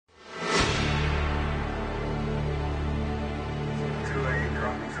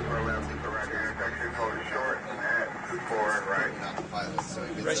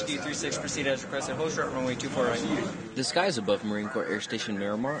AT-36, proceed as requested. Hold short runway 24 right. The skies above Marine Corps Air Station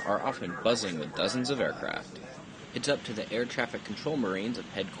Miramar are often buzzing with dozens of aircraft. It's up to the Air Traffic Control Marines of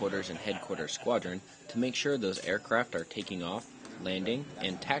Headquarters and Headquarters Squadron to make sure those aircraft are taking off, landing,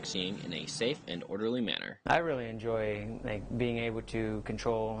 and taxiing in a safe and orderly manner. I really enjoy being able to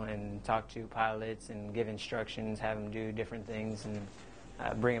control and talk to pilots and give instructions, have them do different things,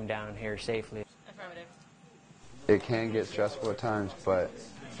 and bring them down here safely. Affirmative. It can get stressful at times, but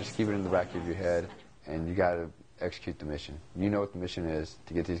just keep it in the back of your head, and you got to execute the mission. You know what the mission is,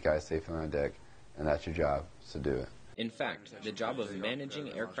 to get these guys safely on deck, and that's your job, so do it. In fact, the job of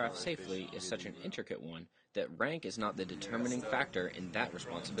managing aircraft safely is such an intricate one that rank is not the determining factor in that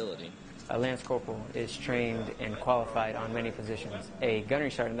responsibility. A Lance Corporal is trained and qualified on many positions. A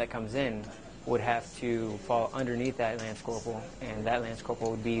gunnery sergeant that comes in would have to fall underneath that Lance Corporal, and that Lance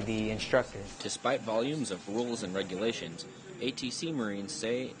Corporal would be the instructor. Despite volumes of rules and regulations, ATC Marines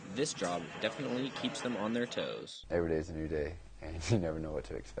say this job definitely keeps them on their toes. Every day is a new day, and you never know what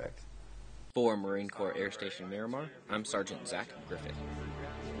to expect. For Marine Corps Air Station Miramar, I'm Sergeant Zach Griffith.